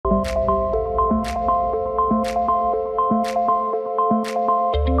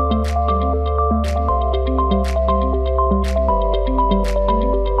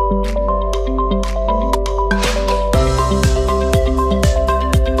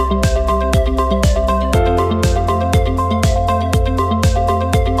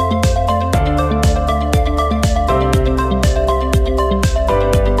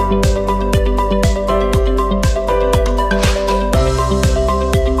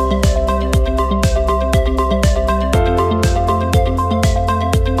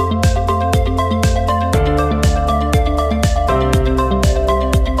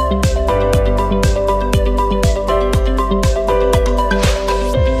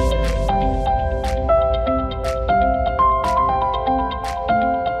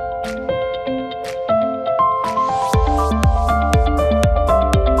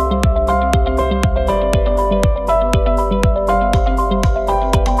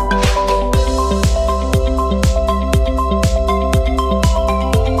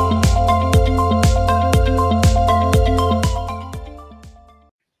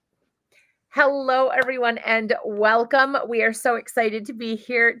everyone, and welcome. We are so excited to be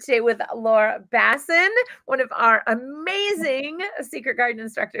here today with Laura Bassen, one of our amazing Secret Garden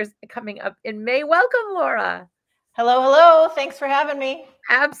instructors coming up in May. Welcome, Laura. Hello, hello. Thanks for having me.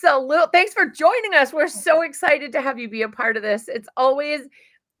 Absolutely. Thanks for joining us. We're so excited to have you be a part of this. It's always,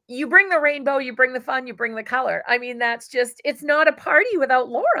 you bring the rainbow, you bring the fun, you bring the color. I mean, that's just, it's not a party without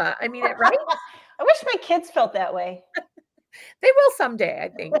Laura. I mean, right? I wish my kids felt that way. They will someday, I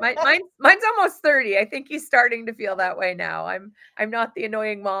think. Mine's almost 30. I think he's starting to feel that way now. I'm not the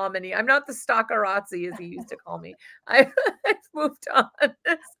annoying mom, and I'm not the stalkerazzi, as he used to call me. I've moved on.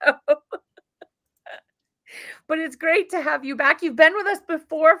 So. But it's great to have you back. You've been with us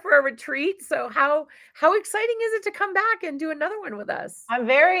before for a retreat. So how exciting is it to come back and do another one with us? I'm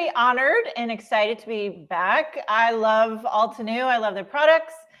very honored and excited to be back. I love Altenew. I love their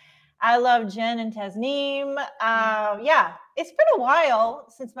products. I love Jen and Tasneem. Yeah, it's been a while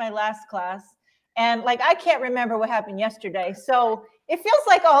since my last class. And like, I can't remember what happened yesterday. So it feels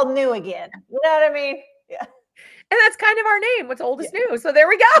like all new again. You know what I mean? Yeah. And that's kind of our name. What's old is new. So there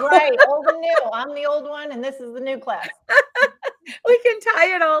we go. Right. Old and new. I'm the old one, and this is the new class. We can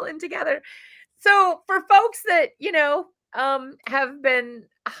tie it all in together. So for folks that, have been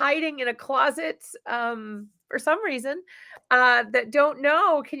hiding in a closet for some reason that don't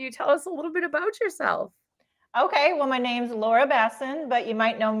know, can you tell us a little bit about yourself? Okay. Well, my name's Laura Bassen, but you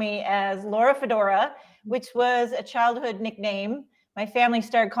might know me as Laura Fedora, which was a childhood nickname. My family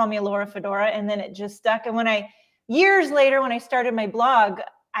started calling me Laura Fedora, and then it just stuck. And years later, when I started my blog,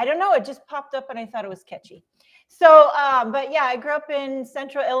 I don't know, it just popped up and I thought it was catchy. So, but yeah, I grew up in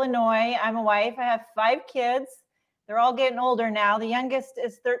Central Illinois. I'm a wife. I have 5 kids. They're all getting older now. The youngest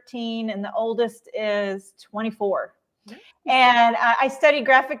is 13 and the oldest is 24. And I studied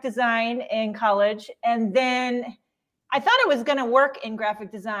graphic design in college. And then I thought I was going to work in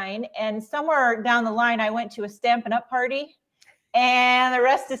graphic design. And somewhere down the line, I went to a Stampin' Up! Party. And the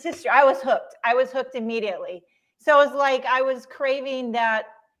rest is history. I was hooked. I was hooked immediately. So it was like I was craving that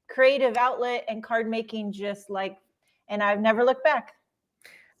creative outlet and card making, and I've never looked back.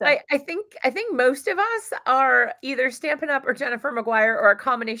 So. I think most of us are either Stampin' Up! Or Jennifer McGuire, or a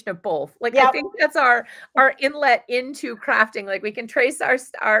combination of both. Like, yep. I think that's our inlet into crafting. Like, we can trace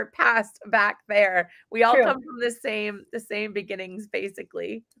our past back there. We all come from the same beginnings,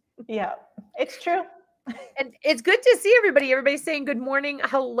 basically. Yeah, it's true. And it's good to see everybody. Everybody's saying good morning.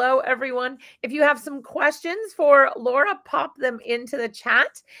 Hello, everyone. If you have some questions for Laura, pop them into the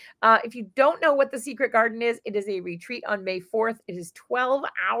chat. If you don't know what the Secret Garden is, it is a retreat on May 4th. It is 12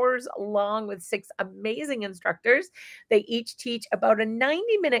 hours long with 6 amazing instructors. They each teach about a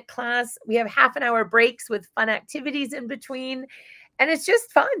 90-minute class. We have half-an-hour breaks with fun activities in between. And it's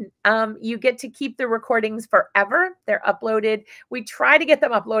just fun. You get to keep the recordings forever. They're uploaded. We try to get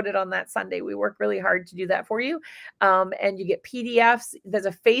them uploaded on that Sunday. We work really hard to do that for you. And you get PDFs. There's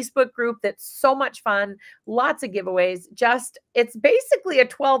a Facebook group that's so much fun. Lots of giveaways. It's basically a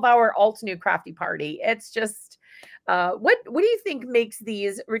 12-hour Altenew crafty party. It's just, what do you think makes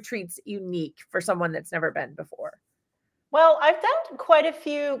these retreats unique for someone that's never been before? Well, I've done quite a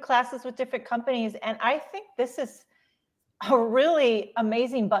few classes with different companies, and I think this is a really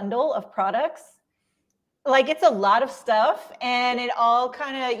amazing bundle of products. Like, it's a lot of stuff, and it all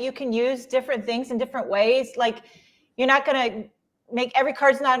you can use different things in different ways. Like, you're not going to make, every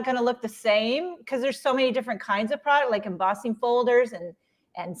card's not going to look the same because there's so many different kinds of product, like embossing folders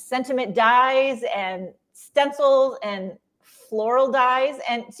and sentiment dies and stencils and floral dies.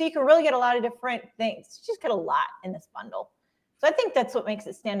 And so you can really get a lot of different things. You just get a lot in this bundle. So I think that's what makes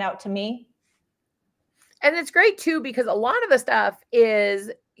it stand out to me. And it's great too, because a lot of the stuff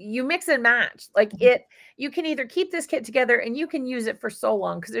is you mix and match. Like, you can either keep this kit together and you can use it for so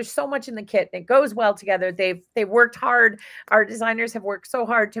long because there's so much in the kit and it goes well together. They've worked hard. Our designers have worked so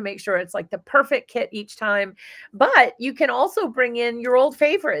hard to make sure it's like the perfect kit each time. But you can also bring in your old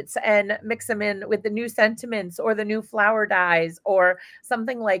favorites and mix them in with the new sentiments or the new flower dies or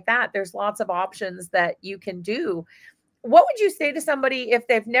something like that. There's lots of options that you can do. What would you say to somebody if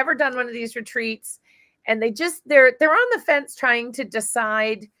they've never done one of these retreats and they're on the fence trying to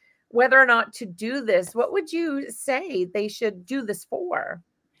decide whether or not to do this? What would you say they should do this for?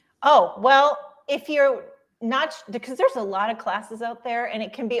 Oh, well, if you're not, because there's a lot of classes out there and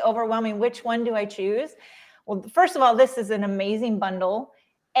it can be overwhelming. Which one do I choose? Well, first of all, this is an amazing bundle.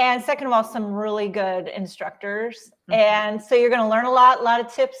 And second of all, some really good instructors. And so you're going to learn a lot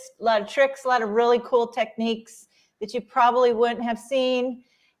of tips, a lot of tricks, a lot of really cool techniques that you probably wouldn't have seen.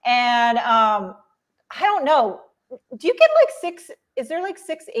 And, I don't know. Do you get like 6? Is there like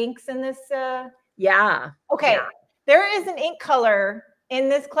 6 inks in this? Yeah. Okay. Yeah. There is an ink color in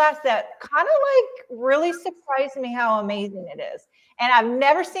this class that kind of like really surprised me how amazing it is. And I've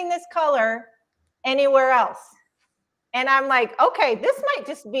never seen this color anywhere else. And I'm like, okay, this might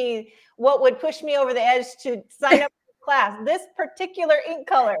just be what would push me over the edge to sign up for the class. This particular ink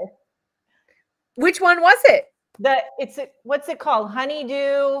color. Which one was it? What's it called?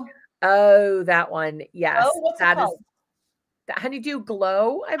 Honeydew. Oh, that one. Yes. Oh, what's it called? The Honeydew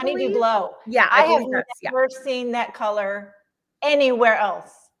Glow, I believe. Honeydew Glow. Yeah, I have never seen that color anywhere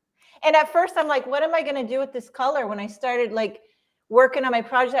else. And at first I'm like, what am I going to do with this color? When I started like working on my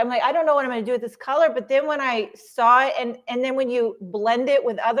project, I'm like, I don't know what I'm going to do with this color. But then when I saw it and then when you blend it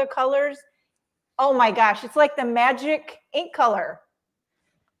with other colors, oh my gosh, it's like the magic ink color.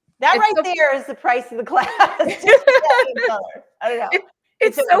 That there is the price of the class. Just that ink color. I don't know.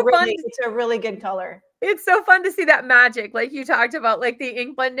 It's so fun. It's a really good color. It's so fun to see that magic. Like you talked about, like the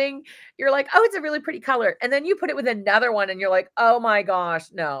ink blending, you're like, oh, it's a really pretty color. And then you put it with another one and you're like, oh my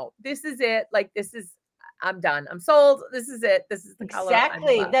gosh, no, this is it. Like, I'm done. I'm sold. This is it. This is the color.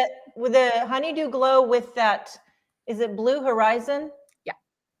 Exactly. That with the Honeydew Glow with that, is it Blue Horizon? Yeah.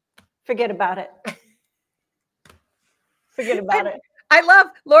 Forget about it. Forget about it. I love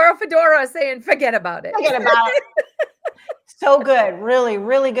Laura Fedora saying, forget about it. Forget about it. So good. Really,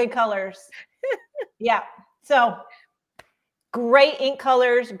 really good colors. Yeah. So great ink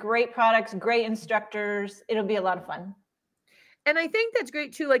colors, great products, great instructors. It'll be a lot of fun. And I think that's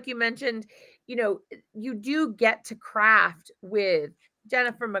great too. Like you mentioned, you know, you do get to craft with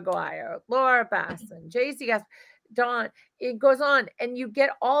Jennifer McGuire, Laura Bassen, JC Gasp, Dawn. It goes on, and you get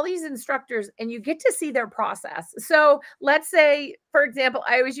all these instructors and you get to see their process. So let's say, for example,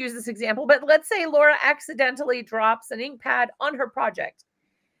 I always use this example, but let's say Laura accidentally drops an ink pad on her project,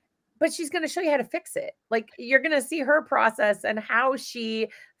 but she's going to show you how to fix it. Like you're going to see her process and how she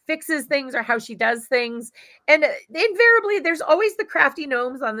fixes things or how she does things. And invariably there's always the crafty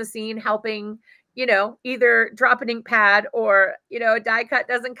gnomes on the scene helping, you know, either drop an ink pad or, you know, a die cut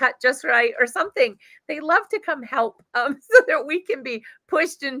doesn't cut just right or something. They love to come help so that we can be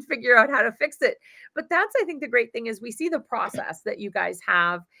pushed and figure out how to fix it. But that's, I think the great thing is we see the process that you guys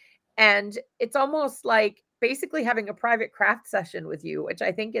have. And it's almost like basically having a private craft session with you, which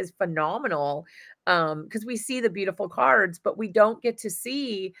I think is phenomenal. Because we see the beautiful cards, but we don't get to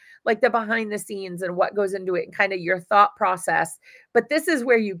see like the behind the scenes and what goes into it and kind of your thought process. But this is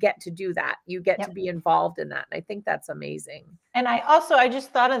where you get to do that. You get to be involved in that. And I think that's amazing. And I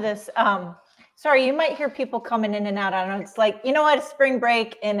just thought of this. Sorry, you might hear people coming in and out. I don't know. It's like, you know what, it's spring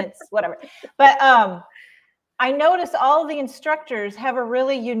break and it's whatever. But I notice all the instructors have a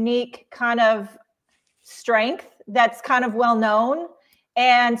really unique kind of strength that's kind of well known.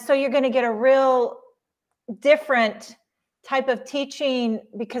 And so you're going to get a real different type of teaching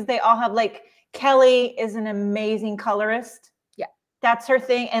because they all have, like, Kelly is an amazing colorist. Yeah. That's her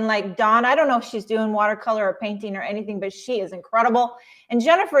thing. And like Dawn, I don't know if she's doing watercolor or painting or anything, but she is incredible. And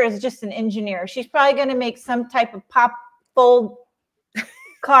Jennifer is just an engineer. She's probably going to make some type of pop fold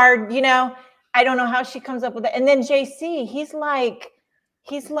card, you know. I don't know how she comes up with it. And then JC, he's like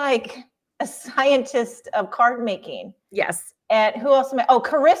a scientist of card making. Yes. And who else? Oh,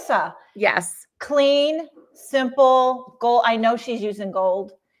 Carissa. Yes. Clean, simple, gold. I know she's using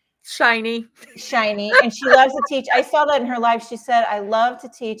gold. Shiny. And she loves to teach. I saw that in her life. She said, I love to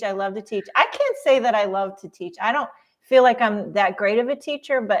teach. I love to teach. I can't say that I love to teach. I don't feel like I'm that great of a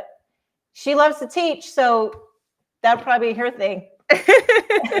teacher, but she loves to teach. So that'll probably be her thing.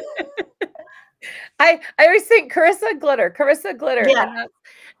 I always think Carissa Glitter. Yeah.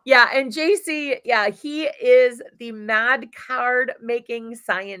 Yeah. And JC, yeah, he is the mad card making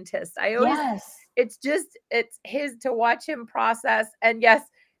scientist. It's his to watch him process. And yes,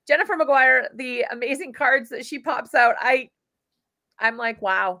 Jennifer McGuire, the amazing cards that she pops out. I'm like,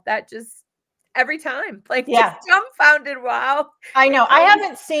 wow, that just every time, like, just dumbfounded. Wow. I know. I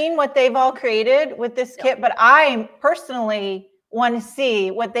haven't seen what they've all created with this kit, but I personally want to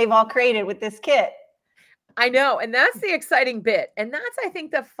see what they've all created with this kit. I know. And that's the exciting bit. And that's, I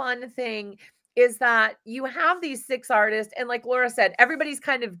think, the fun thing is that you have these 6 artists. And like Laura said, everybody's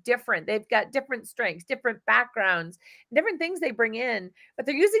kind of different. They've got different strengths, different backgrounds, different things they bring in, but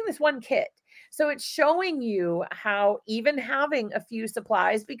they're using this one kit. So it's showing you how even having a few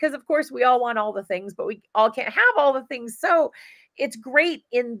supplies, because of course we all want all the things, but we all can't have all the things. So it's great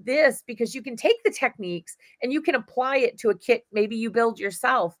in this because you can take the techniques and you can apply it to a kit. Maybe you build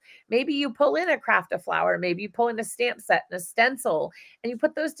yourself. Maybe you pull in a craft a flower. Maybe you pull in a stamp set and a stencil and you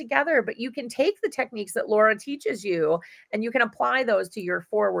put those together. But you can take the techniques that Laura teaches you and you can apply those to your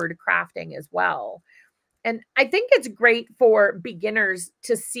forward crafting as well. And I think it's great for beginners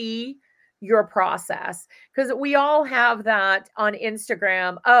to see your process, because we all have that on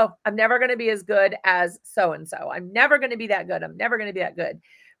Instagram. Oh, I'm never going to be as good as so and so. I'm never going to be that good. I'm never going to be that good.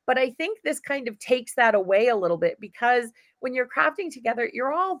 But I think this kind of takes that away a little bit, because when you're crafting together,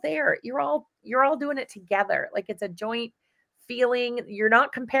 you're all there. You're all doing it together. Like it's a joint feeling. You're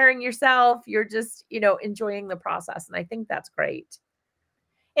not comparing yourself. You're just, enjoying the process. And I think that's great.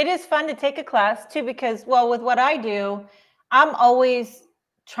 It is fun to take a class too, because, well, with what I do, I'm always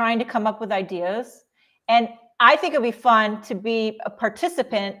trying to come up with ideas. And I think it'd be fun to be a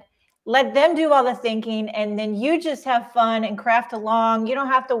participant, let them do all the thinking, and then you just have fun and craft along. You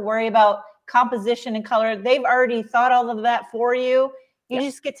don't have to worry about composition and color. They've already thought all of that for you. You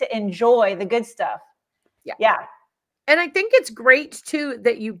just get to enjoy the good stuff. Yeah. And I think it's great too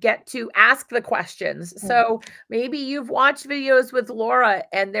that you get to ask the questions. So maybe you've watched videos with Laura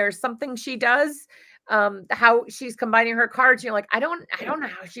and there's something she does, how she's combining her cards. You're like, I don't know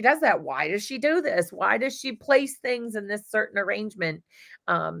how she does that. Why does she do this? Why does she place things in this certain arrangement?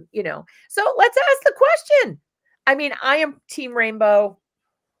 So let's ask the question. I mean, I am Team Rainbow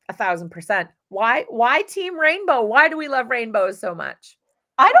 1,000%. Why Team Rainbow? Why do we love rainbows so much?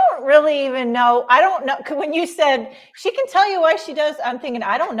 I don't really even know. I don't know. When you said she can tell you why she does, I'm thinking,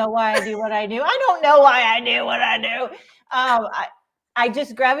 I don't know why I do what I do. I don't know why I do what I do. I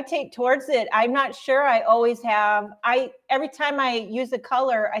just gravitate towards it. I'm not sure. I always have. Every time I use a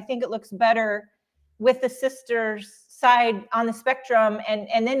color, I think it looks better with the sister's side on the spectrum.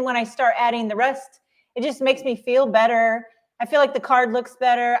 And then when I start adding the rest, it just makes me feel better. I feel like the card looks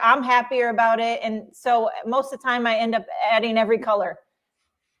better. I'm happier about it. And so most of the time I end up adding every color,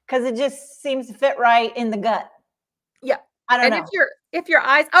 because it just seems to fit right in the gut. Yeah. I don't know. And if your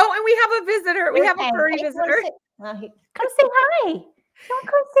eyes, oh, and we have a visitor. We have a furry visitor. Come say hi. Don't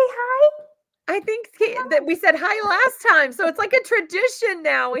come say hi. I think that we said hi last time. So it's like a tradition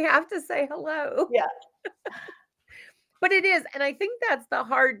now. We have to say hello. Yeah. But it is. And I think that's the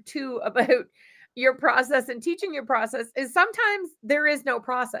hard too about your process and teaching your process, is sometimes there is no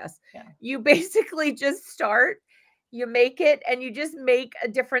process. Yeah. You basically just start. You make it and you just make a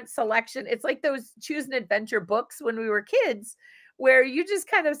different selection. It's like those choose an adventure books when we were kids, where you just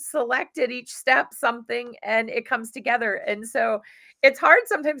kind of selected each step something and it comes together. And so it's hard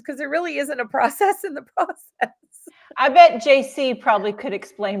sometimes because there really isn't a process in the process. I bet JC probably could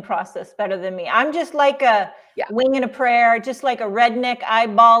explain process better than me. I'm just like a wing and a prayer, just like a redneck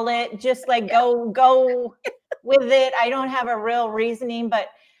eyeball it, just like go with it. I don't have a real reasoning, but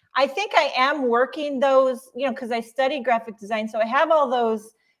I think I am working those, because I study graphic design. So I have all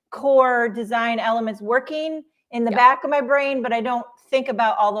those core design elements working in the back of my brain, but I don't think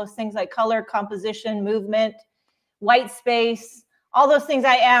about all those things like color, composition, movement, white space, all those things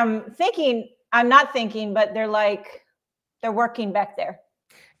I am thinking. I'm not thinking, but they're working back there.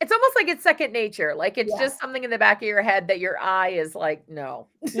 It's almost like it's second nature. Like it's just something in the back of your head that your eye is like, no.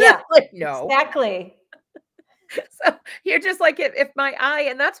 Yeah, like, no. Exactly. So you're just like, if my eye,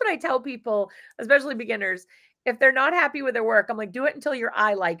 and that's what I tell people, especially beginners, if they're not happy with their work, I'm like, do it until your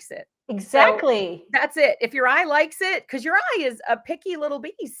eye likes it. Exactly. So that's it. If your eye likes it, because your eye is a picky little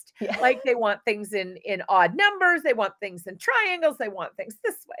beast. Yeah. Like they want things in odd numbers. They want things in triangles. They want things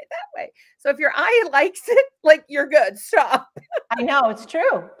this way, that way. So if your eye likes it, like you're good. Stop. I know, it's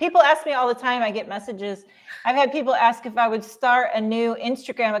true. People ask me all the time. I get messages. I've had people ask if I would start a new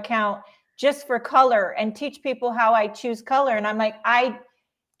Instagram account just for color and teach people how I choose color. And I'm like, I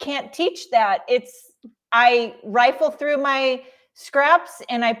can't teach that. I rifle through my scraps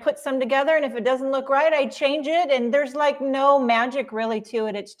and I put some together. And if it doesn't look right, I change it. And there's like no magic really to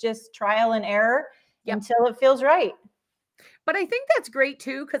it. It's just trial and error until it feels right. But I think that's great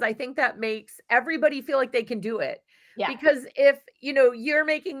too, because I think that makes everybody feel like they can do it. Yeah. Because if, you're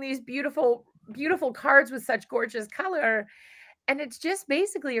making these beautiful, beautiful cards with such gorgeous color, and it's just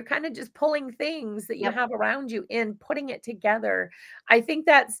basically, you're kind of just pulling things that you have around you in, putting it together. I think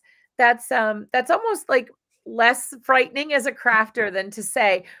that's almost like less frightening as a crafter than to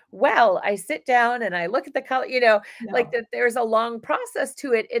say, well, I sit down and I look at the color, like that there's a long process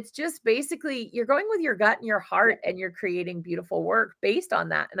to it. It's just basically you're going with your gut and your heart and you're creating beautiful work based on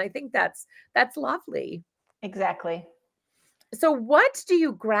that. And I think that's lovely. Exactly. So what do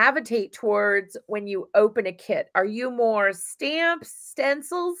you gravitate towards when you open a kit? Are you more stamps,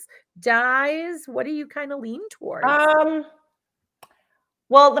 stencils, dies? What do you kind of lean towards?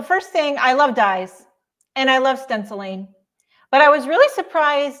 Well, the first thing, I love dies and I love stenciling, but I was really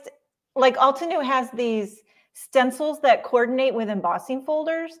surprised. Like Altenew has these stencils that coordinate with embossing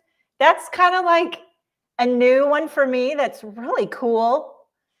folders. That's kind of like a new one for me. That's really cool.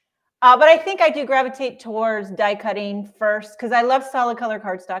 But I think I do gravitate towards die cutting first because I love solid color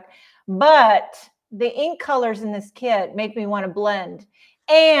cardstock. But the ink colors in this kit make me want to blend.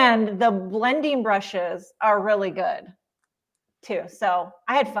 And the blending brushes are really good too. So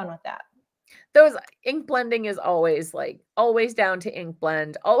I had fun with that. Those ink blending is always down to ink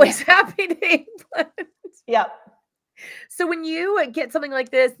blend, always happy to ink blend. Yep. So when you get something like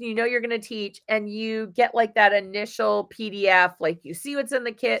this, you know you're going to teach and you get like that initial PDF, like you see what's in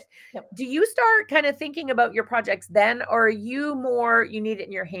the kit. Yep. Do you start kind of thinking about your projects then, or are you more, you need it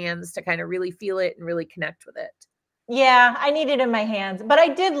in your hands to kind of really feel it and really connect with it? Yeah, I need it in my hands, but I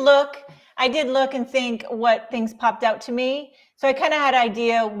did look and think what things popped out to me. So I kind of had an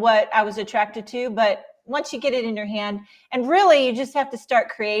idea what I was attracted to, but once you get it in your hand, and really you just have to start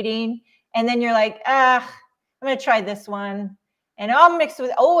creating, and then you're like, I'm going to try this one, and I'll mix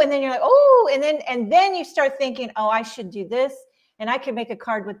with, and then you're like, and then you start thinking, I should do this, and I could make a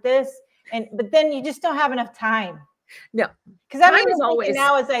card with this, but then you just don't have enough time. No, because I'm even thinking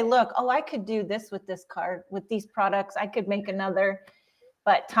now as I look, I could do this with this card, with these products. I could make another,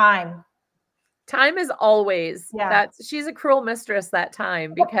 but time is always, she's a cruel mistress that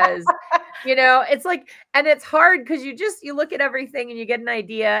time, because you know, it's like, and it's hard because you look at everything and you get an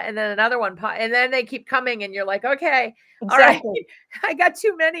idea and then another one and then they keep coming and you're like, okay, all right, I got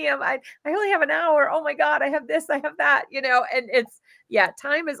too many of them. I only have an hour. Oh my God, I have this, I have that, you know, and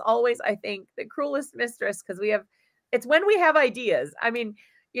time is always, I think, the cruelest mistress, because it's when we have ideas. I mean,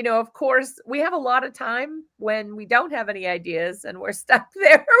 you know, of course, we have a lot of time when we don't have any ideas and we're stuck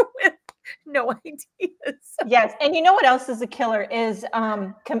there with no ideas. Yes. And you know what else is a killer is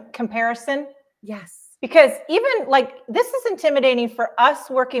comparison. Yes. Because even like this is intimidating for us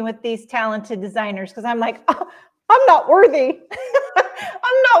working with these talented designers, because I'm like, I'm not worthy.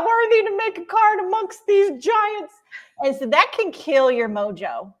 I'm not worthy to make a card amongst these giants. And so that can kill your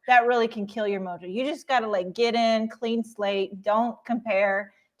mojo. That really can kill your mojo. You just got to like get in, clean slate, don't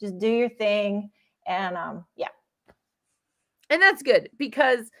compare, just do your thing. And yeah. And that's good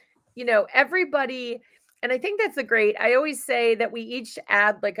because, you know, everybody, and I think that's I always say that we each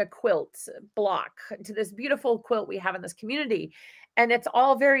add like a quilt block to this beautiful quilt we have in this community. And it's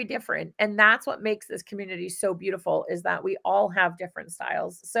all very different. And that's what makes this community so beautiful, is that we all have different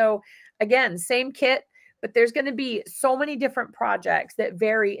styles. So again, same kit, but there's going to be so many different projects that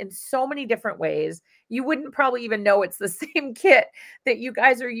vary in so many different ways. You wouldn't probably even know it's the same kit that you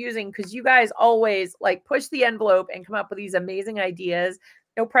guys are using, because you guys always like push the envelope and come up with these amazing ideas.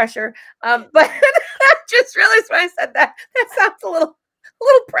 No pressure. But I just realized when I said that sounds a little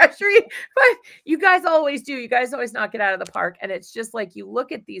pressury, but you guys always do. You guys always knock it out of the park. And it's just like, you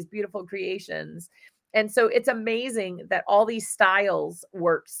look at these beautiful creations. And so it's amazing that all these styles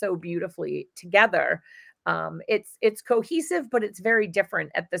work so beautifully together. It's cohesive, but it's very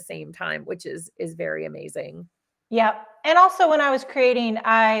different at the same time, which is very amazing. Yeah. And also when I was creating,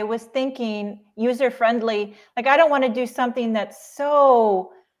 I was thinking user-friendly. Like, I don't want to do something that's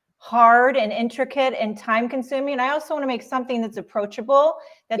so hard and intricate and time consuming. I also want to make something that's approachable,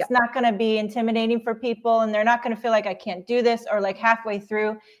 that's not going to be intimidating for people, and they're not going to feel like I can't do this, or like halfway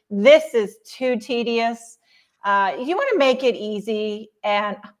through, this is too tedious. You want to make it easy.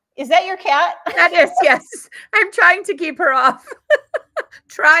 And is that your cat? That is, yes. I'm trying to keep her off.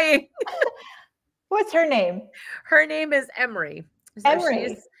 Trying. What's her name? Her name is Emery. So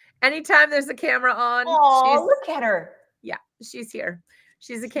Emery. Anytime there's a camera on, look at her. Yeah, she's here.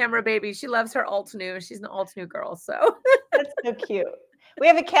 She's a camera baby. She loves her Altenew. She's an Altenew girl. So that's so cute. We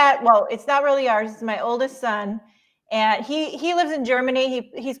have a cat. Well, it's not really ours. It's my oldest son. And he lives in Germany.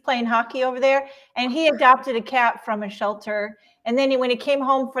 He's playing hockey over there. And he adopted a cat from a shelter. And then when he came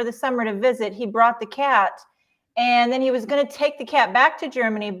home for the summer to visit, he brought the cat. And then he was going to take the cat back to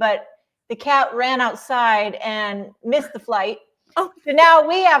Germany, but the cat ran outside and missed the flight. Oh. So now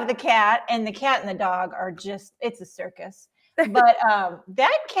we have the cat, and the cat and the dog are just, it's a circus. But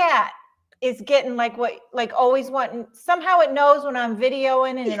that cat is getting always wanting, somehow it knows when I'm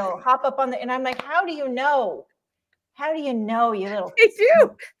videoing, and it'll hop up on and I'm like, how do you know? How do you know, you little? They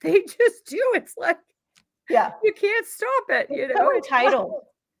do. They just do. It's like, yeah, you can't stop it. You know, it's entitled.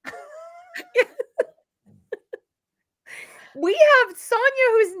 We have Sonia,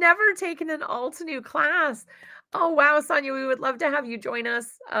 who's never taken an Altenew class. Oh, wow, Sonia, we would love to have you join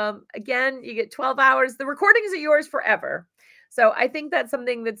us. Again, you get 12 hours. The recordings are yours forever. So I think that's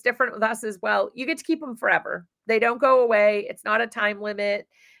something that's different with us as well. You get to keep them forever. They don't go away. It's not a time limit.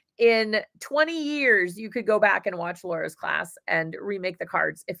 In 20 years, you could go back and watch Laura's class and remake the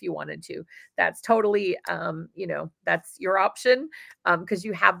cards if you wanted to. That's totally, you know, that's your option, because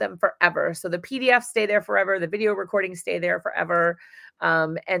you have them forever. So the PDFs stay there forever. The video recordings stay there forever.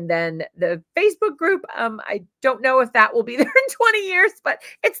 And then the Facebook group, I don't know if that will be there in 20 years, but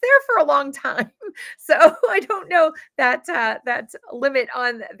it's there for a long time. So I don't know that limit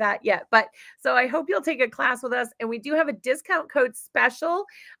on that yet. But so I hope you'll take a class with us. And we do have a discount code special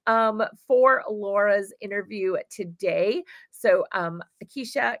for Laura's interview today. So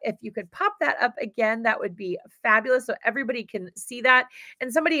Keisha, if you could pop that up again, that would be fabulous. So everybody can see that.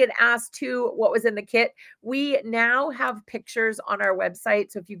 And somebody had asked too, what was in the kit. We now have pictures on our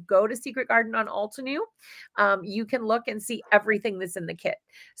website. So if you go to Secret Garden on Altenew, you can look and see everything that's in the kit.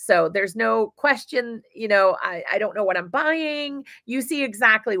 So there's no question, you know, I don't know what I'm buying. You see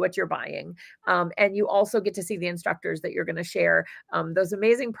exactly what you're buying. And you also get to see the instructors that you're going to share those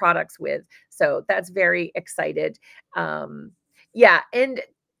amazing products with. So that's very excited. Yeah. And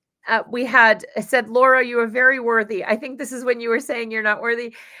we had said, Laura, you are very worthy. I think this is when you were saying you're not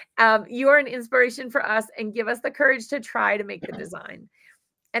worthy. You are an inspiration for us and give us the courage to try to make the design.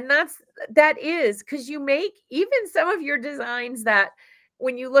 And that is because you make even some of your designs that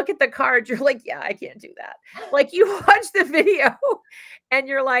when you look at the card, you're like, yeah, I can't do that. Like you watch the video and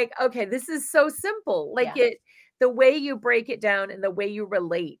you're like, okay, this is so simple. Like the way you break it down and the way you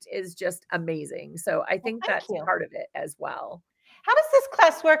relate is just amazing. So I think that's part of it as well. How does this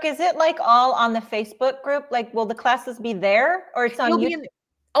class work? Is it like all on the Facebook group? Like, will the classes be there or it's on YouTube?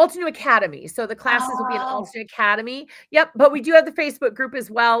 Altenew Academy. So the classes will be in Altenew Academy. Yep. But we do have the Facebook group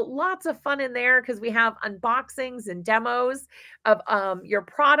as well. Lots of fun in there because we have unboxings and demos of your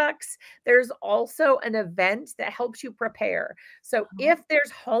products. There's also an event that helps you prepare. So if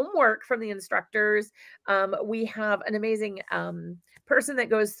there's homework from the instructors, we have an amazing person that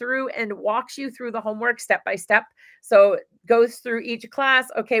goes through and walks you through the homework step by step. So goes through each class.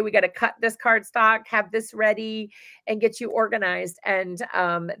 Okay, we got to cut this cardstock, have this ready, and get you organized. And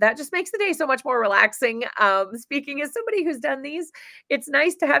that just makes the day so much more relaxing. Speaking as somebody who's done these, it's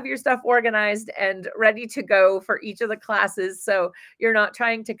nice to have your stuff organized and ready to go for each of the classes. So you're not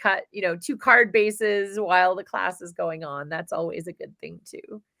trying to cut, you know, 2 card bases while the class is going on. That's always a good thing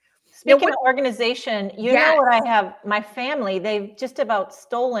too. Speaking of organization, you know what I have, my family, they've just about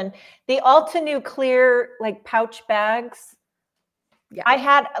stolen the Altenew clear, like pouch bags. Yeah. I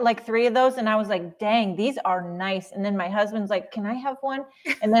had like 3 of those and I was like, dang, these are nice. And then my husband's like, can I have one?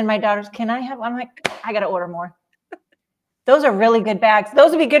 And then my daughter's, can I have one? I'm like, I got to order more. Those are really good bags.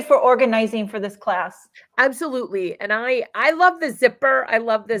 Those would be good for organizing for this class. Absolutely. And I love the zipper. I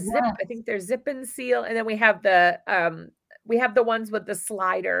love the zip. I think they're zip and seal. And then we have the ones with the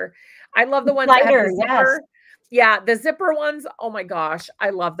slider. I love the ones that have the zipper. Yeah, the zipper ones. Oh my gosh,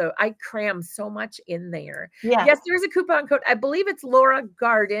 I love those. I cram so much in there. Yes, there's a coupon code. I believe it's Laura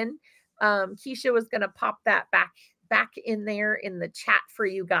Garden. Keisha was going to pop that back in there in the chat for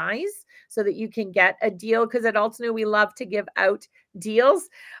you guys so that you can get a deal because at Altenew we love to give out deals.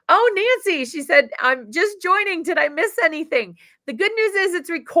 Oh, Nancy, she said, I'm just joining. Did I miss anything? The good news is it's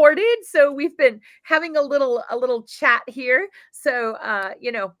recorded. So we've been having a little chat here. So,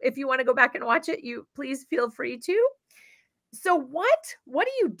 you know, if you want to go back and watch it, you please feel free to. So what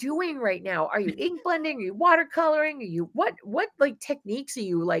are you doing right now? Are you ink blending? Are you watercoloring? Are you what like techniques are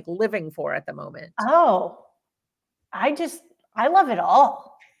you like living for at the moment? Oh, I love it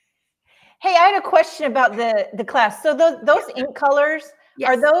all. Hey, I had a question about the class. So those ink colors,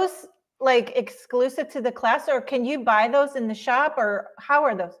 are those like exclusive to the class or can you buy those in the shop or how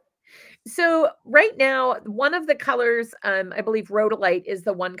are those? So right now, one of the colors, I believe Rhodolite is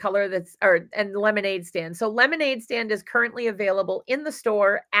the one color and Lemonade Stand. So Lemonade Stand is currently available in the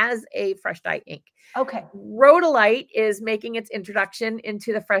store as a Fresh Dye ink. Okay. Rhodolite is making its introduction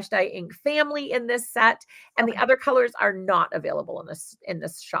into the Fresh Dye ink family in this set, and the other colors are not available in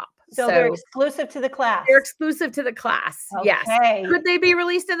this shop. So they're exclusive to the class. They're exclusive to the class. Okay. Yes. Could they be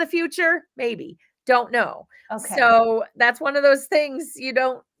released in the future? Maybe. Don't know. Okay. So that's one of those things you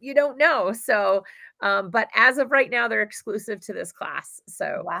don't know. So, but as of right now, they're exclusive to this class.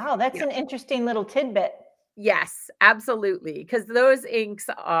 So wow, that's an interesting little tidbit. Yes, absolutely. Because those inks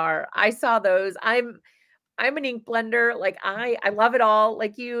I saw those. I'm an ink blender. Like I love it all.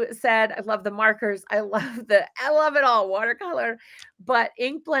 Like you said, I love the markers. I love it all. Watercolor, but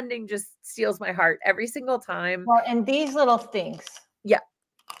ink blending just steals my heart every single time. Well, and these little things. Yeah.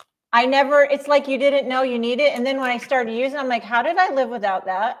 It's like you didn't know you need it. And then when I started using it, I'm like, how did I live without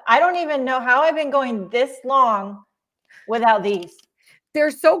that? I don't even know how I've been going this long without these.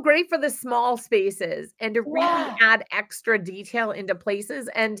 They're so great for the small spaces and to really add extra detail into places.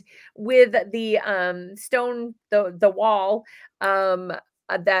 And with the stone, the wall,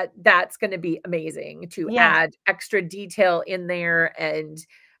 that's going to be amazing to add extra detail in there. And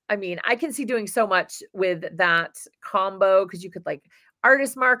I mean, I can see doing so much with that combo because you could like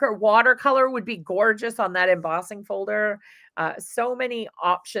artist marker, watercolor would be gorgeous on that embossing folder. So many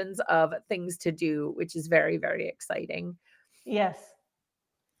options of things to do, which is very, very exciting. Yes.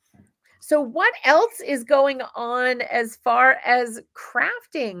 So what else is going on as far as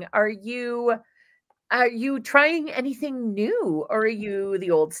crafting? Are you trying anything new, or are you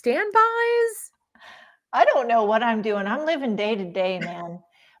the old standbys? I don't know what I'm doing. I'm living day to day, man.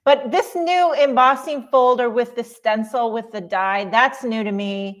 But this new embossing folder with the stencil with the die, that's new to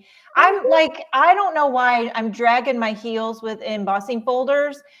me. I'm like, I don't know why I'm dragging my heels with embossing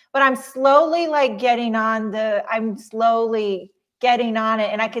folders, but I'm slowly like I'm slowly getting on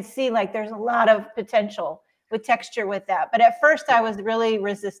it. And I could see like there's a lot of potential with texture with that. But at first I was really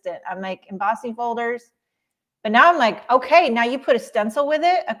resistant. I'm like, embossing folders. But now I'm like, okay, now you put a stencil with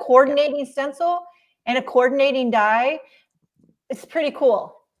it, a coordinating stencil and a coordinating die. It's pretty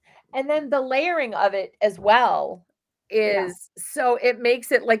cool. And then the layering of it as well is so it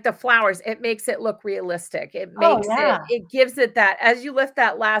makes it like the flowers, it makes it look realistic. It makes it gives it that as you lift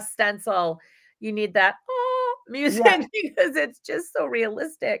that last stencil, you need that music because it's just so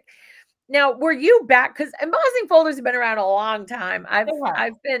realistic. Now, were you back? Because embossing folders have been around a long time. I've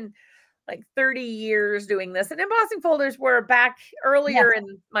been like 30 years doing this, and embossing folders were back earlier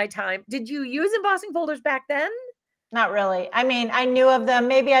in my time. Did you use embossing folders back then? Not really. I mean, I knew of them.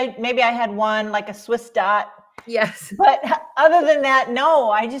 Maybe I had one like a Swiss dot. Yes. But other than that,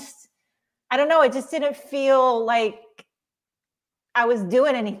 no, I don't know. It just didn't feel like I was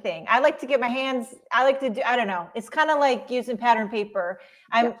doing anything. I like to get my hands, I don't know. It's kind of like using pattern paper.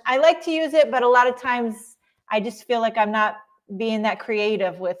 I like to use it, but a lot of times I just feel like I'm not being that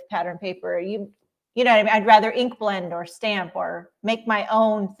creative with pattern paper. You know what I mean? I'd rather ink blend or stamp or make my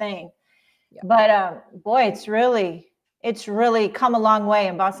own thing. Yeah. But boy, it's really come a long way,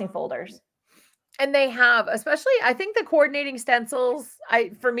 embossing folders. And they have, especially, I think the coordinating stencils,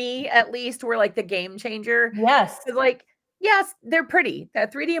 for me at least, were like the game changer. Yes. Like, yes, they're pretty. The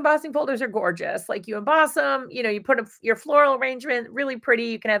 3D embossing folders are gorgeous. Like you emboss them, you put your floral arrangement, really pretty.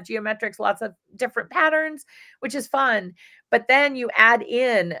 You can have geometrics, lots of different patterns, which is fun. But then you add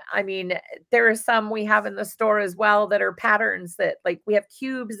in, I mean, there are some we have in the store as well that are patterns that like we have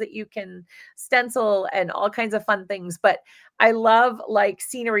cubes that you can stencil and all kinds of fun things. But I love like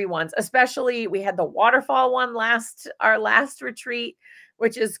scenery ones, especially we had the waterfall one our last retreat,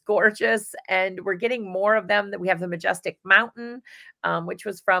 which is gorgeous. And we're getting more of them. That we have the Majestic Mountain, which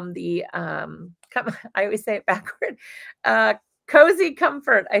was from the, I always say it backward, Cozy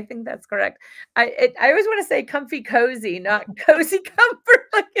Comfort. I think that's correct. I always want to say comfy cozy, not cozy comfort.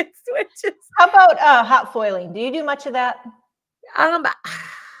 Like it switches. How about hot foiling? Do you do much of that?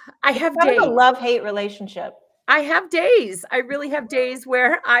 I have days. It's a love-hate relationship. I have days. I really have days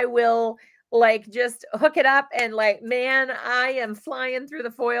where I will like just hook it up and like, man, I am flying through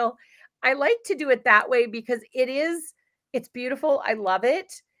the foil. I like to do it that way because it's beautiful. I love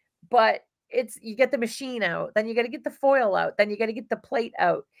it, but you get the machine out, then you got to get the foil out, then you got to get the plate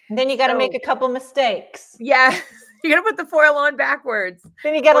out. And then you got to make a couple mistakes. Yeah. You got to put the foil on backwards.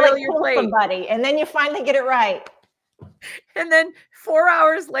 Then you got to like pull somebody, and then you finally get it right. And then 4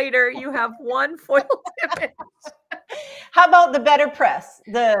 hours later, you have one foil image. How about the better press?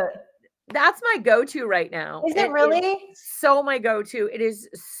 That's my go-to right now. Is it really? So my go-to. It is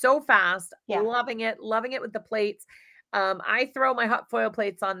so fast. Yeah. Loving it with the plates. I throw my hot foil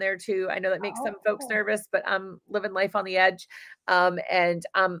plates on there too. I know that makes some folks nervous, but I'm living life on the edge. And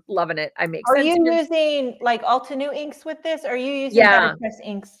I'm loving it. I make Are you using like Altenew inks with this? Or are you using better press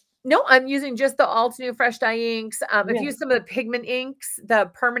inks? No, I'm using just the Altenew Fresh Dye inks. I've used some of the pigment inks. The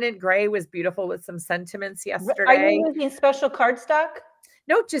permanent gray was beautiful with some sentiments yesterday. Are you using special cardstock?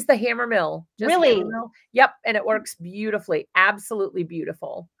 No, just the hammer mill. Really? Hammer mill. Yep. And it works beautifully. Absolutely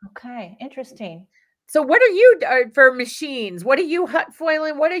beautiful. Okay. Interesting. So what are you for machines? What are you hot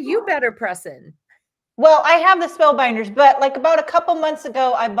foiling? What are you better pressing? Well, I have the spellbinders, but like about a couple months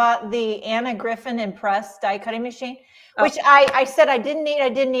ago, I bought the Anna Griffin and Press die cutting machine, which I said I didn't need.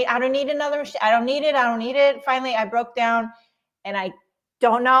 I don't need another machine. I don't need it. Finally, I broke down, and I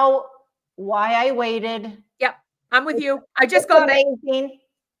don't know why I waited. Yep. I'm with you. I just got it.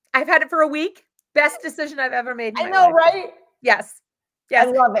 I've had it for a week. Best decision I've ever made. I know, right? Yes. Yes.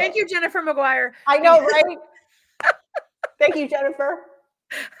 I love it. Thank you, Jennifer McGuire. I know, right? Thank you, Jennifer.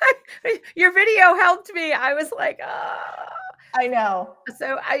 Your video helped me. I was like, I know.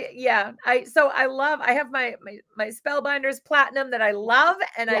 So I have my spellbinders platinum that I love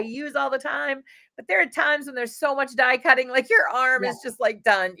and I use all the time. But there are times when there's so much die cutting, like your arm is just like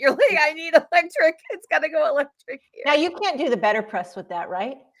done. You're like, I need electric. It's got to go electric here. Now you can't do the better press with that,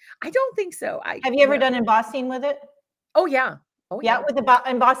 right? I don't think so. Have you ever done embossing with it? Oh yeah. Oh Yeah, yeah. with the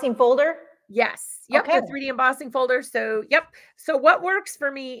embossing folder. Yes. Yep. Okay. The 3D embossing folder. So, yep. So what works for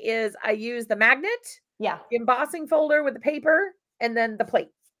me is I use the magnet, Yeah. the embossing folder with the paper, and then the plate.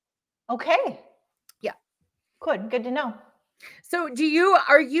 Okay. Yeah. Good to know. So do you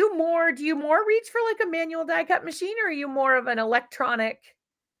more reach for like a manual die cut machine, or are you more of an electronic?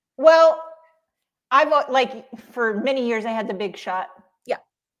 Well, I've like for many years I had the Big Shot. Yeah.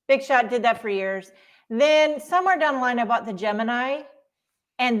 Big Shot, did that for years. Then somewhere down the line I bought the Gemini,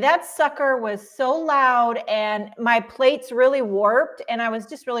 and that sucker was so loud and my plates really warped, and I was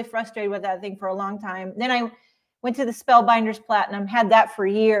just really frustrated with that thing for a long time. Then I went to the Spellbinders Platinum, had that for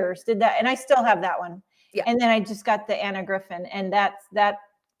years, did that, and I still have that one. Yeah. And then I just got the Anna Griffin, and that's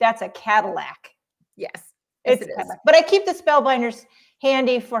a Cadillac. Yes. It's Cadillac. But I keep the Spellbinders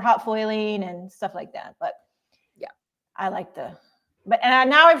handy for hot foiling and stuff like that. But yeah, I like and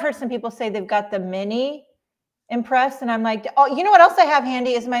now I've heard some people say they've got the mini impress, and I'm like, oh, you know what else I have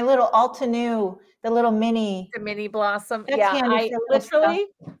handy is my little Altenew, the little mini. The mini Blossom. That's yeah, handy I literally,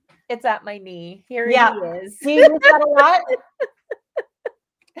 it's at my knee. Here he is. Do you use that a lot?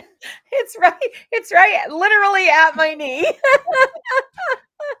 It's right. It's right. Literally at my knee.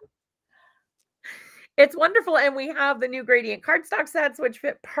 It's wonderful. And we have the new gradient cardstock sets, which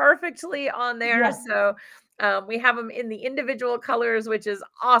fit perfectly on there. Yeah. So we have them in the individual colors, which is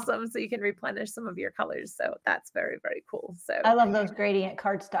awesome. So you can replenish some of your colors. So that's very, very cool. So I love those gradient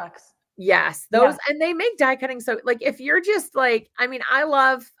cardstocks. Yes, those, and they make die cutting. So like, if you're just like, I mean, I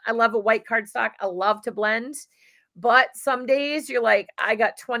love a white cardstock. I love to blend, but some days you're like, I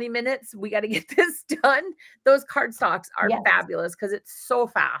got 20 minutes. We got to get this done. Those cardstocks are fabulous because it's so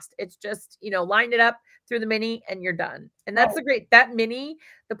fast. It's just, line it up through the mini and you're done. And that's that mini,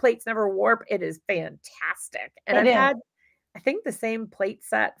 the plates never warp. It is fantastic. And I've had, I think, the same plate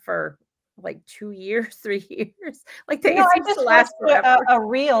set for like 2 years, 3 years. Like they seem to last forever. A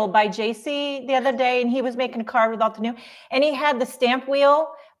reel by JC the other day, and he was making a card with Altenew, and he had the stamp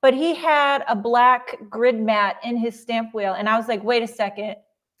wheel, but he had a black grid mat in his stamp wheel. And I was like, wait a second,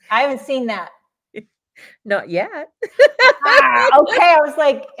 I haven't seen that. Not yet. Okay. I was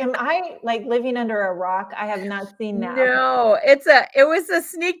like, am I like living under a rock? I have not seen that. No, it was a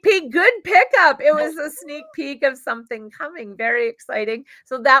sneak peek. Good pickup. It was a sneak peek of something coming. Very exciting.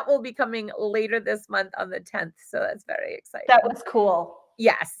 So that will be coming later this month on the 10th. So that's very exciting. That was cool.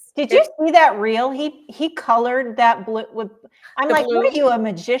 Yes. Did you see that reel? He colored that blue with, I'm like, blue. What are you, a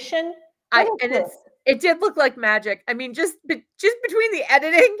magician? It did look like magic. I mean, just between the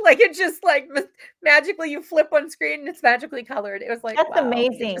editing, like it just like magically you flip one screen and it's magically colored. It was like, that's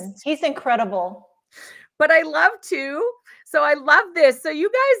amazing. He's incredible. But I love so I love this. So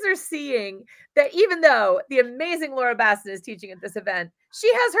you guys are seeing that even though the amazing Laura Bassen is teaching at this event,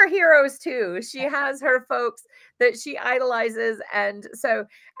 she has her heroes too. She has her folks that she idolizes. And so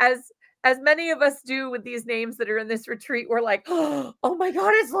as many of us do with these names that are in this retreat, we're like, oh my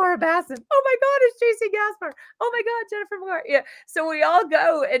God, it's Laura Bassen. Oh my God, it's JC Gaspar. Oh my God, Jennifer McGuire. Yeah. So we all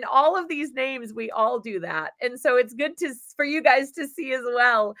go, and all of these names, we all do that. And so it's good for you guys to see as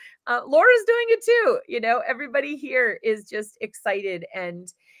well. Laura's doing it too. Everybody here is just excited,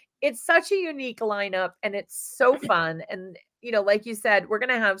 and it's such a unique lineup, and it's so fun. And, like you said, we're going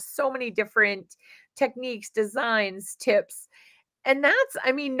to have so many different techniques, designs, tips. And that's,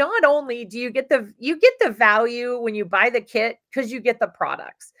 I mean, not only do you get the value when you buy the kit because you get the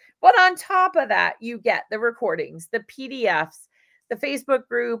products, but on top of that, you get the recordings, the PDFs, the Facebook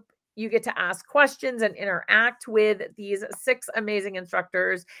group. You get to ask questions and interact with these 6 amazing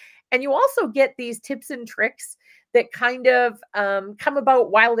instructors. And you also get these tips and tricks that kind of come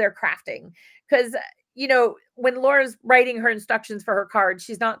about while they're crafting. Because when Laura's writing her instructions for her card,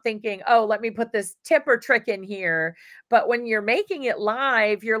 she's not thinking, oh, let me put this tip or trick in here. But when you're making it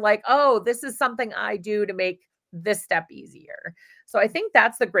live, you're like, oh, this is something I do to make this step easier. So I think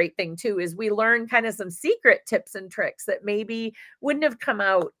that's the great thing too, is we learn kind of some secret tips and tricks that maybe wouldn't have come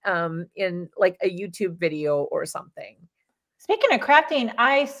out in like a YouTube video or something. Speaking of crafting,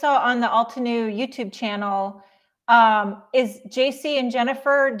 I saw on the Altenew YouTube channel, is JC and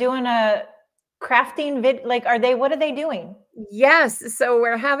Jennifer doing a crafting what are they doing? Yes.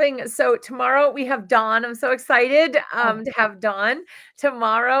 So tomorrow we have Dawn. I'm so excited to have Dawn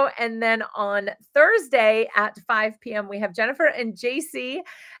tomorrow. And then on Thursday at 5 p.m. we have Jennifer and JC.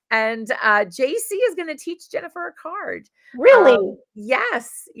 And JC is going to teach Jennifer a card. Really?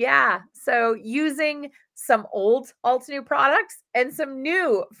 Yes. Yeah. So using some old Altenew products and some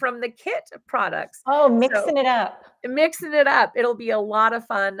new from the kit products. Oh, mixing it up. It'll be a lot of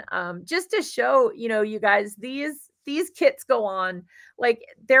fun. Just to show, you guys, these these kits go on, like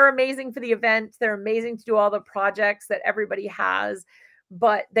they're amazing for the event. They're amazing to do all the projects that everybody has,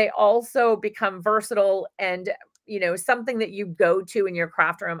 but they also become versatile and, something that you go to in your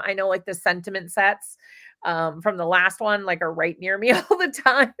craft room. I know like the sentiment sets from the last one, like are right near me all the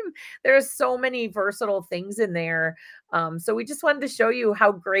time. There's so many versatile things in there. So we just wanted to show you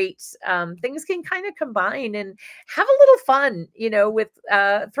how great things can kind of combine and have a little fun, with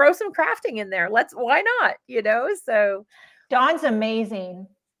throw some crafting in there. Why not, so. Dawn's amazing.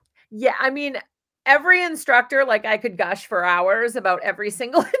 Yeah. I mean, every instructor, like I could gush for hours about every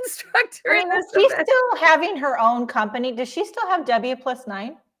single instructor. I mean, is she still having her own company? Does she still have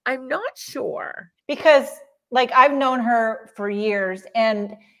W+9? I'm not sure. Because like I've known her for years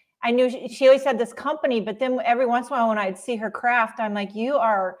and I knew she always had this company, but then every once in a while when I'd see her craft, I'm like, you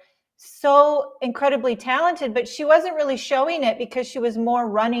are so incredibly talented, but she wasn't really showing it because she was more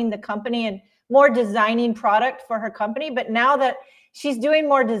running the company and more designing product for her company. But now that she's doing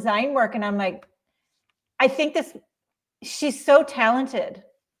more design work, and I'm like, I think she's so talented.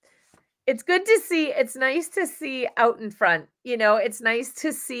 It's good to see. It's nice to see out in front, it's nice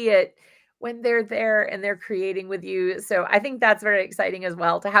to see it when they're there and they're creating with you. So I think that's very exciting as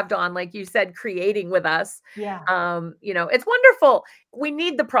well to have Dawn, like you said, creating with us. Yeah. It's wonderful. We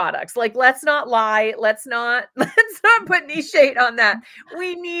need the products. Like, let's not lie. Let's not put any shade on that.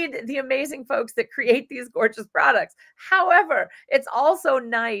 We need the amazing folks that create these gorgeous products. However, it's also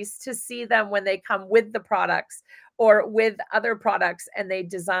nice to see them when they come with the products or with other products and they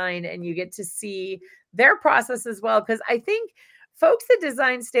design, and you get to see their process as well. Because I think folks that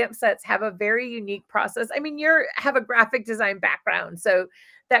design stamp sets have a very unique process. I mean, you have a graphic design background, so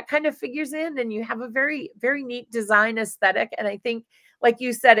that kind of figures in, and you have a very, very neat design aesthetic. And I think, like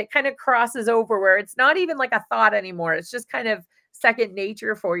you said, it kind of crosses over where it's not even like a thought anymore. It's just kind of second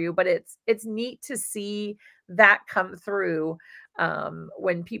nature for you. But it's neat to see that come through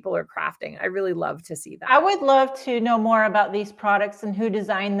when people are crafting. I really love to see that. I would love to know more about these products and who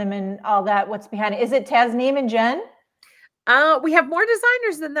designed them and all that. What's behind it? Is it Tasneem and Jen? We have more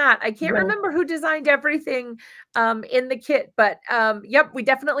designers than that. I can't remember who designed everything in the kit, but yep, we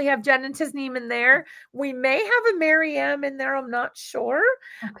definitely have Jen and Tasneem in there. We may have a Mary M in there. I'm not sure.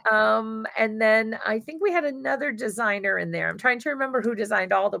 Okay. And then I think we had another designer in there. I'm trying to remember who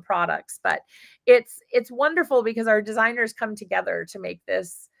designed all the products, but it's wonderful because our designers come together to make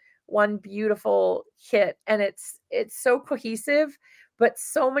this one beautiful kit, and it's so cohesive, but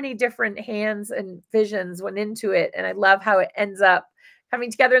so many different hands and visions went into it. And I love how it ends up coming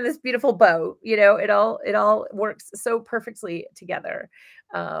together in this beautiful bow. It all works so perfectly together.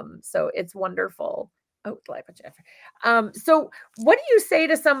 So it's wonderful. Oh, did I put you? So what do you say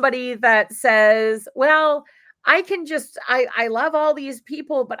to somebody that says, well, I love all these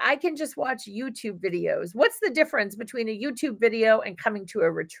people, but I can just watch YouTube videos. What's the difference between a YouTube video and coming to a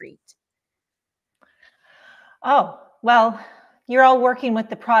retreat? Oh, well, you're all working with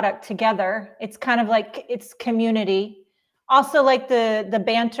the product together. It's kind of like it's community. Also, like the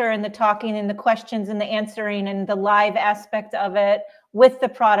banter and the talking and the questions and the answering and the live aspect of it with the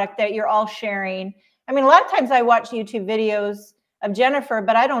product that you're all sharing. I mean, a lot of times I watch YouTube videos of Jennifer,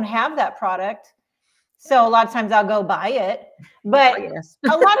 but I don't have that product. So a lot of times I'll go buy it. But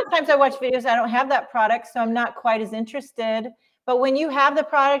a lot of times I watch videos, I don't have that product, so I'm not quite as interested. But when you have the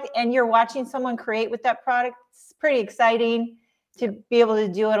product and you're watching someone create with that product, it's pretty exciting to be able to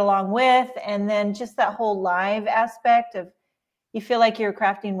do it along with. And then just that whole live aspect of you feel like you're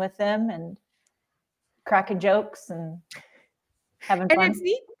crafting with them and cracking jokes and having fun.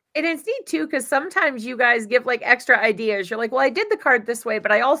 And it's neat too, because sometimes you guys give like extra ideas. You're like, well, I did the card this way, but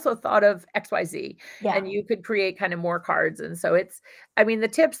I also thought of XYZ. Yeah. And you could create kind of more cards. And so the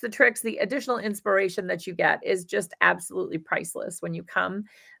tips, the tricks, the additional inspiration that you get is just absolutely priceless when you come.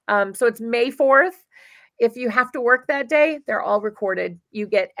 So it's May 4th. If you have to work that day, they're all recorded. You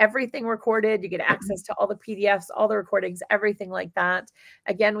get everything recorded. You get access to all the PDFs, all the recordings, everything like that.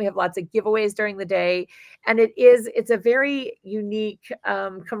 Again, we have lots of giveaways during the day. And it's a very unique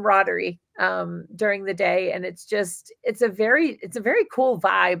camaraderie during the day. And it's a very cool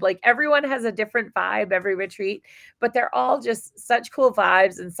vibe. Like everyone has a different vibe every retreat, but they're all just such cool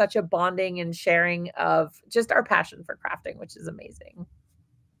vibes and such a bonding and sharing of just our passion for crafting, which is amazing.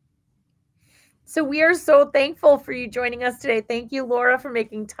 So we are so thankful for you joining us today. Thank you, Laura, for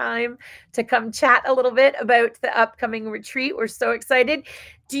making time to come chat a little bit about the upcoming retreat. We're so excited.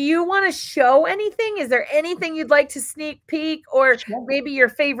 Do you want to show anything? Is there anything you'd like to sneak peek, or maybe your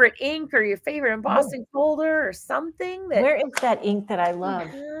favorite ink or your favorite embossing folder or something? Where is that ink that I love?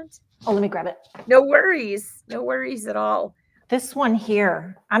 Oh, let me grab it. No worries. No worries at all. This one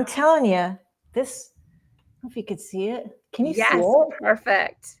here. I'm telling you, this if you could see it. Can you see Yes, it?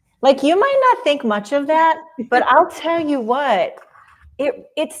 perfect. Like, you might not think much of that, but I'll tell you what,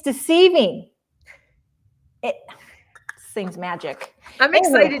 it's deceiving. It sings magic. I'm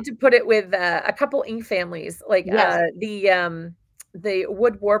Anyway, excited to put it with a couple ink families, like yes. the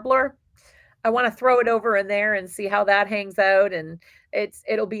wood warbler. I want to throw it over in there and see how that hangs out, and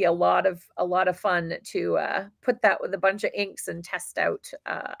it'll be a lot of fun to put that with a bunch of inks and test out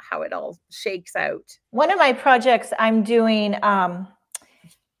how it all shakes out. One of my projects I'm doing,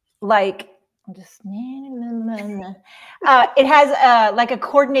 like, I'm just it has like a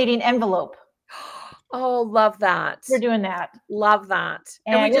coordinating envelope. Oh, love that. We're doing that. Love that.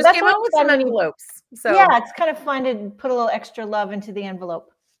 And we And just that's came what's out with fun some when you- envelopes. So yeah, it's kind of fun to put a little extra love into the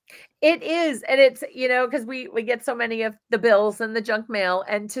envelope. it is, and it's, you know, because we get so many of the bills and the junk mail,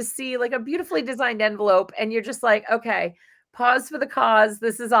 and to see like a beautifully designed envelope, and you're just like, okay, pause for the cause.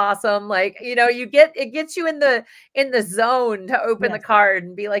 This is awesome. Like, you know, it gets you in the zone to open the Yes. card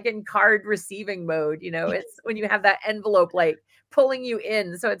and be like in card receiving mode. You know, it's when you have that envelope like pulling you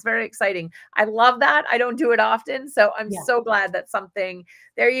in. So it's very exciting. I love that. I don't do it often. So I'm Yeah. so glad that something,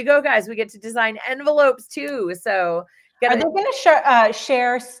 there you go, guys. We get to design envelopes too. So Are they going to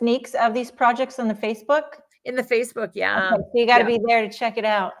share sneaks of these projects on the Facebook? in the Facebook, yeah. Okay, so you got to Yeah. be there to check it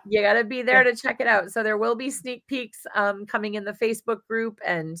out. You got to be there to check it out. So there will be sneak peeks coming in the Facebook group,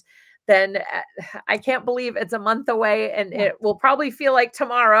 and then I can't believe it's a month away, and it will probably feel like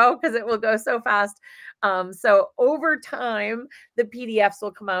tomorrow because it will go so fast. So over time, the PDFs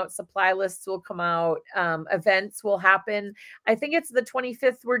will come out, supply lists will come out, events will happen. I think it's the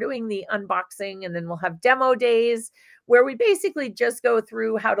 25th we're doing the unboxing, and then we'll have demo days where we basically just go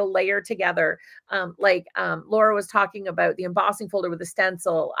through how to layer together. Laura was talking about the embossing folder with the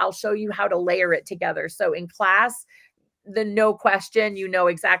stencil. I'll show you how to layer it together. So in class, no question, you know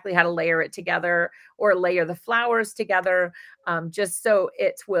exactly how to layer it together or layer the flowers together, just so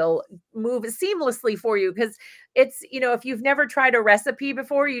it will move seamlessly for you. Because it's, you know, if you've never tried a recipe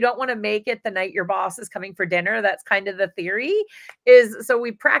before, you don't want to make it the night your boss is coming for dinner. That's kind of the theory, is so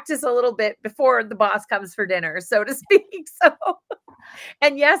we practice a little bit before the boss comes for dinner, so to speak. So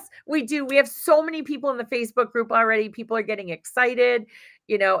and yes, we do. We have so many people in the Facebook group already. People are getting excited,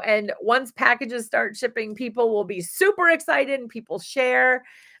 you know, and once packages start shipping, people will be super excited and people share.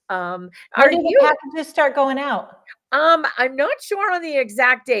 When do the packages start going out? I'm not sure on the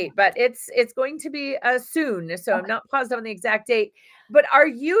exact date, but it's going to be soon. So I'm not positive on the exact date. But are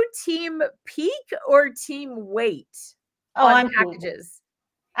you team peak or team wait on packages?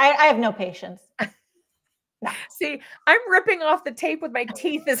 I have no patience. No. See, I'm ripping off the tape with my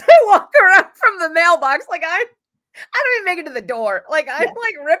teeth as I walk around from the mailbox. Like I don't even make it to the door. Like I'm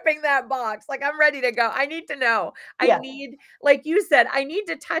like ripping that box. Like I'm ready to go. I need to know. I need, like you said, I need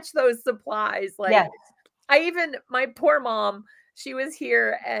to touch those supplies. Like my poor mom, she was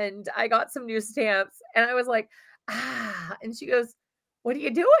here and I got some new stamps and I was like, and she goes, "What are you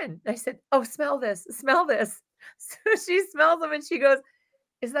doing?" And I said, "Oh, smell this, smell this." So she smells them and she goes,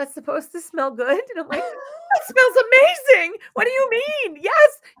 "Is that supposed to smell good?" And I'm like, "That smells amazing. What do you mean?"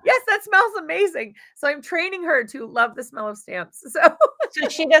 Yes, that smells amazing. So I'm training her to love the smell of stamps. So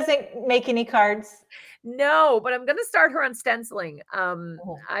she doesn't make any cards? No, but I'm going to start her on stenciling.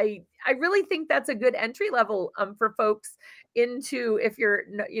 I really think that's a good entry level for folks into, if you're,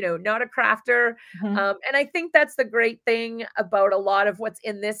 you know, not a crafter. And I think that's the great thing about a lot of what's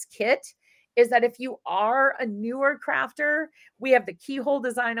in this kit, is that if you are a newer crafter, we have the keyhole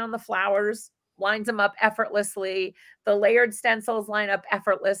design on the flowers, lines them up effortlessly. The layered stencils line up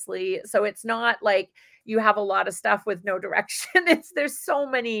effortlessly. So it's not like you have a lot of stuff with no direction. There's so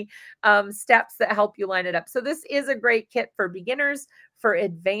many steps that help you line it up. So this is a great kit for beginners, for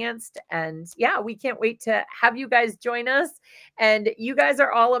advanced, and yeah, we can't wait to have you guys join us. And you guys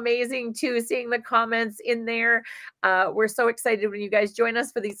are all amazing too, seeing the comments in there. We're so excited when you guys join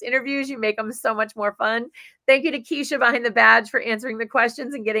us for these interviews. You make them so much more fun. Thank you to Keisha behind the badge for answering the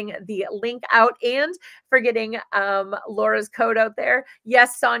questions and getting the link out, and for getting Laura's code out there.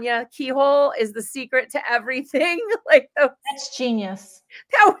 Yes, Sonia, keyhole is the secret to everything. Like that's genius.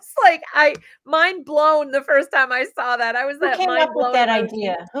 That was like, mind blown the first time I saw that. I was Who came up with that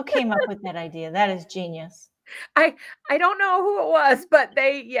idea? Who came up with that idea? That is genius. I don't know who it was, but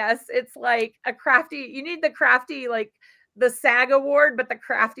yes, it's like a crafty, you need the crafty, like the SAG award, but the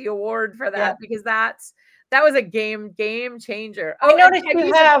crafty award for that, because that was a game changer. I noticed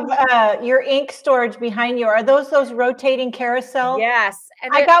you have your ink storage behind you. Are those rotating carousel? Yes.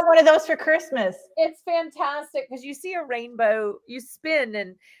 And I got one of those for Christmas. It's fantastic because you see a rainbow, you spin,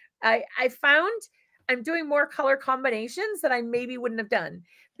 and I found I'm doing more color combinations that I maybe wouldn't have done,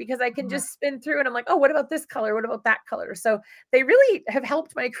 because I can just spin through and I'm like, oh, what about this color? What about that color? So they really have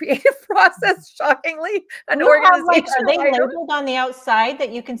helped my creative process, shockingly. An organization. Are they labeled on the outside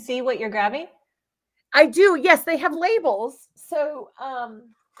that you can see what you're grabbing? I do. Yes, they have labels. So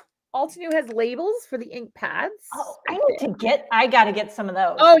Altenew has labels for the ink pads. Oh, I got to get some of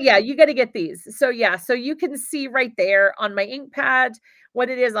those. Oh yeah, you got to get these. So yeah, so you can see right there on my ink pad what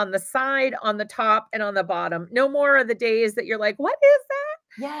it is on the side, on the top, and on the bottom. No more of the days that you're like, what is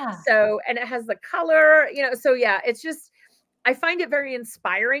that? Yeah. So, and it has the color, you know, so yeah, it's just, I find it very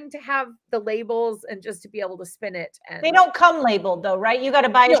inspiring to have the labels and just to be able to spin it. And they don't come labeled though, right? You got to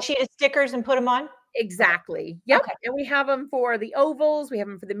buy a sheet of stickers and put them on. Exactly. Yep. Okay. And we have them for the ovals. We have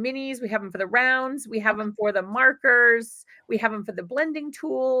them for the minis. We have them for the rounds. We have them for the markers. We have them for the blending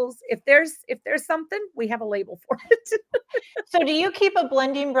tools. If there's something, we have a label for it. So do you keep a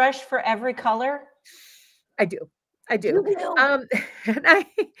blending brush for every color? I do. I do. And I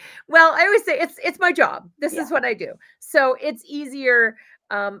always say it's my job. This is what I do. So it's easier.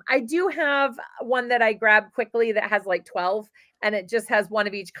 I do have one that I grab quickly that has like 12 and it just has one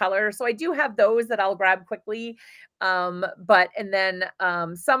of each color. So I do have those that I'll grab quickly. And then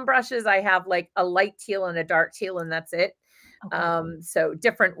some brushes I have like a light teal and a dark teal and that's it. Okay. So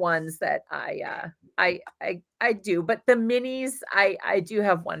different ones that I do, but the minis, I do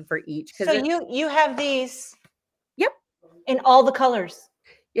have one for each. So you have these. Yep. In all the colors.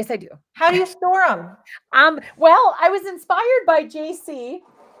 Yes, I do. How do you store them? Well, I was inspired by JC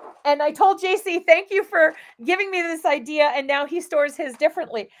and I told JC, thank you for giving me this idea. And now he stores his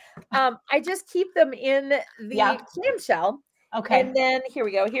differently. I just keep them in the clamshell. Okay. And then here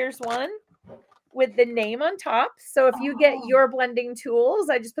we go. Here's one with the name on top. So if you get your blending tools,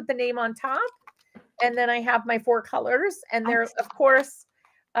 I just put the name on top. And then I have my 4 colors. And they're, of course,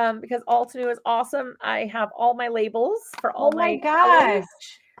 because Altenew is awesome, I have all my labels for all my colors.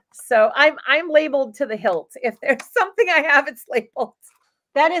 So I'm labeled to the hilt. If there's something I have, it's labeled.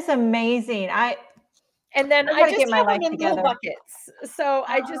 That is amazing. And then I just have them in little buckets. So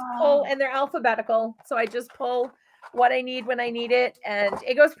I just pull, and they're alphabetical. So I just pull what I need when I need it, and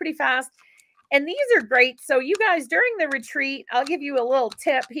it goes pretty fast. And these are great. So you guys, during the retreat, I'll give you a little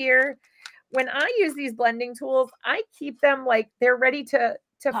tip here. When I use these blending tools, I keep them like they're ready to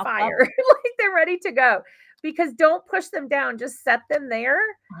fire, like they're ready to go. Because don't push them down, just set them there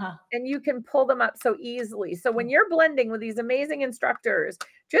and you can pull them up so easily. So when you're blending with these amazing instructors,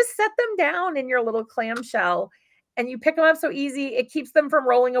 just set them down in your little clamshell and you pick them up so easy. It keeps them from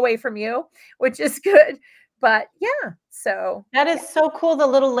rolling away from you, which is good. But yeah, so. That is so cool. The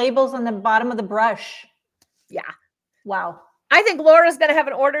little labels on the bottom of the brush. Yeah. Wow. I think Laura's going to have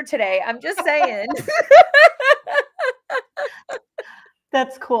an order today. I'm just saying.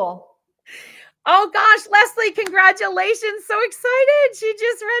 That's cool. Oh gosh, Leslie, congratulations. So excited. She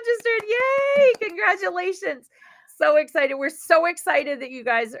just registered. Yay. Congratulations. So excited. We're so excited that you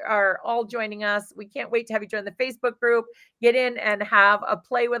guys are all joining us. We can't wait to have you join the Facebook group, get in and have a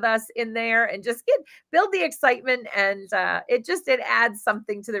play with us in there and just build the excitement. And it adds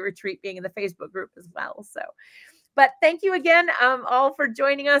something to the retreat being in the Facebook group as well. So, but thank you again, all for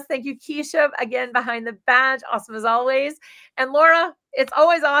joining us. Thank you, Keisha, again, behind the badge. Awesome as always. And Laura, it's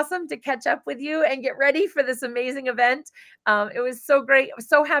always awesome to catch up with you and get ready for this amazing event. It was so great. I'm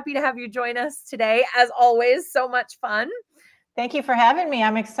so happy to have you join us today. As always, so much fun. Thank you for having me.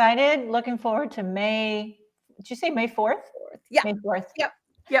 I'm excited. Looking forward to May. Did you say May 4th? Yeah. May 4th. Yep.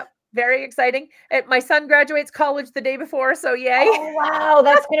 Yep. Very exciting. My son graduates college the day before, so yay. Oh, wow.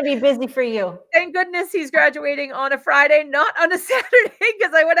 That's going to be busy for you. Thank goodness he's graduating on a Friday, not on a Saturday,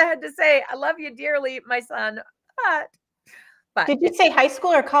 because I would have had to say, I love you dearly, my son. But did you say high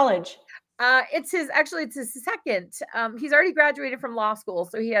school or college? It's his second. He's already graduated from law school,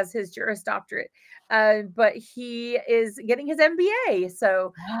 so he has his Juris Doctorate. But he is getting his MBA.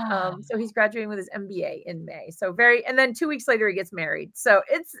 So, so he's graduating with his MBA in May. So and then 2 weeks later he gets married. So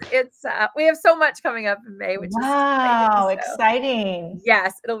we have so much coming up in May, which is exciting.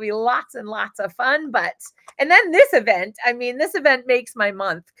 Yes, it'll be lots and lots of fun. And then this event makes my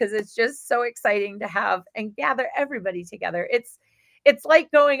month because it's just so exciting to have and gather everybody together. It's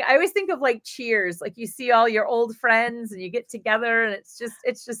like going, I always think of like Cheers, like you see all your old friends and you get together and it's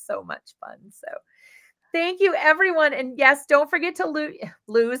just so much fun. So thank you, everyone. And yes, don't forget to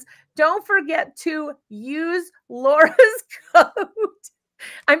don't forget to use Laura's code.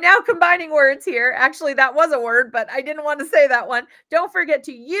 I'm now combining words here. Actually, that was a word, but I didn't want to say that one. Don't forget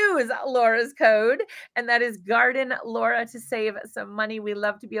to use Laura's code, and that is Garden Laura, to save some money. We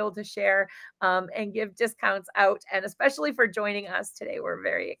love to be able to share and give discounts out, and especially for joining us today. We're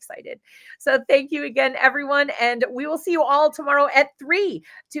very excited. So thank you again, everyone, and we will see you all tomorrow at 3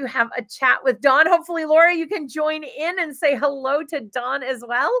 to have a chat with Dawn. Hopefully, Laura, you can join in and say hello to Dawn as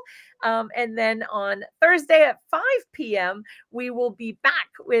well. And then on Thursday at 5 p.m., we will be back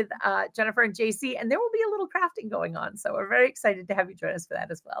with Jennifer and JC, and there will be a little crafting going on. So we're very excited to have you join us for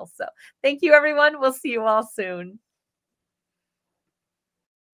that as well. So thank you, everyone. We'll see you all soon.